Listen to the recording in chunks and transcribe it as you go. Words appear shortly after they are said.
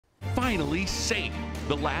finally safe.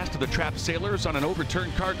 The last of the trapped sailors on an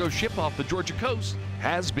overturned cargo ship off the Georgia coast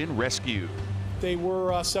has been rescued. They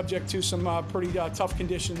were subject to some pretty tough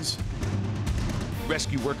conditions.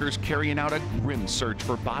 Rescue workers carrying out a grim search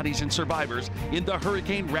for bodies and survivors in the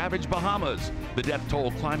hurricane-ravaged Bahamas. The death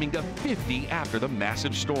toll climbing to 50 after the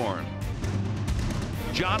massive storm.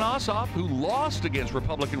 Jon Ossoff, who lost against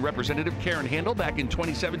Republican Representative Karen Handel back in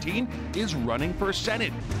 2017, is running for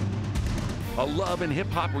Senate. A love and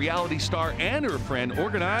hip-hop reality star and her friend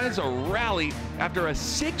organized a rally after a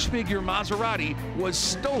six-figure Maserati was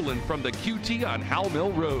stolen from the QT on Howell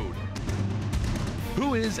Mill Road.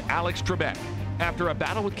 Who is Alex Trebek? After a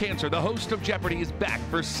battle with cancer, the host of Jeopardy is back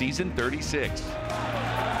for season 36.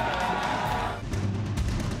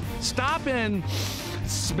 Stop and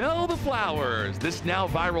smell the flowers. This now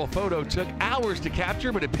viral photo took hours to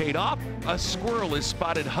capture, but it paid off. A squirrel is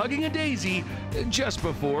spotted hugging a daisy just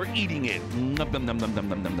before eating it. Nom, nom, nom, nom, nom,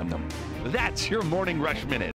 nom, nom, nom. That's your Morning Rush Minute.